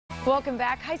Welcome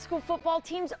back. High school football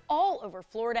teams all over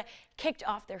Florida kicked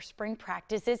off their spring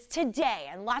practices today,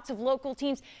 and lots of local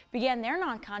teams began their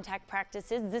non-contact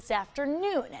practices this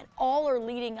afternoon, and all are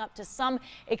leading up to some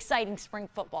exciting spring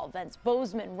football events.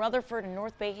 Bozeman, Rutherford, and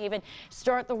North Bay Haven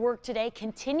start the work today,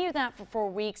 continue that for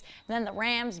 4 weeks, and then the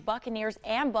Rams, Buccaneers,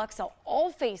 and Bucks will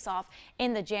all face off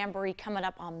in the Jamboree coming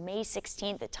up on May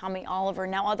 16th at Tommy Oliver.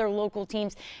 Now, other local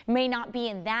teams may not be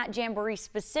in that Jamboree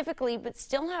specifically, but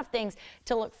still have things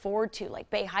to look forward to, like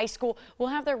Bay High School will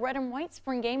have their red and white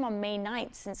spring game on May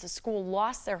 9th since the school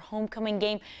lost their homecoming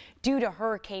game due to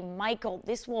Hurricane Michael.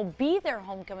 This will be their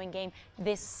homecoming game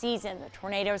this season. The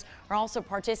Tornadoes are also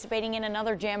participating in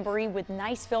another Jamboree with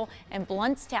Niceville and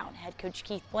Bluntstown. Head coach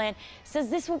Keith Bland says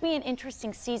this will be an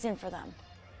interesting season for them.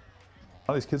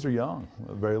 A lot of these kids are young,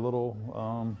 very little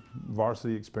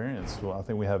varsity experience. Well, I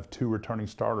think we have 2 returning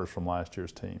starters from last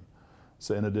year's team.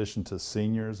 So in addition to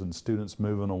seniors and students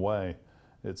moving away,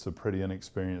 it's a pretty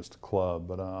inexperienced club,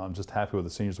 but I'm just happy with the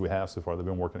seniors we have so far. They've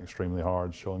been working extremely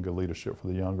hard, showing good leadership for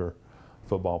the younger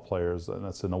football players, and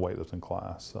that's in the weightlifting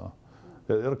class. So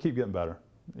it'll keep getting better.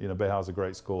 You know, Bay High's a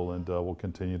great school, and we'll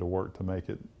continue to work to make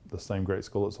it the same great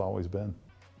school it's always been.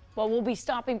 Well, we'll be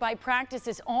stopping by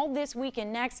practices all this week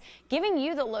and next, giving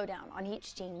you the lowdown on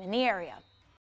each team in the area.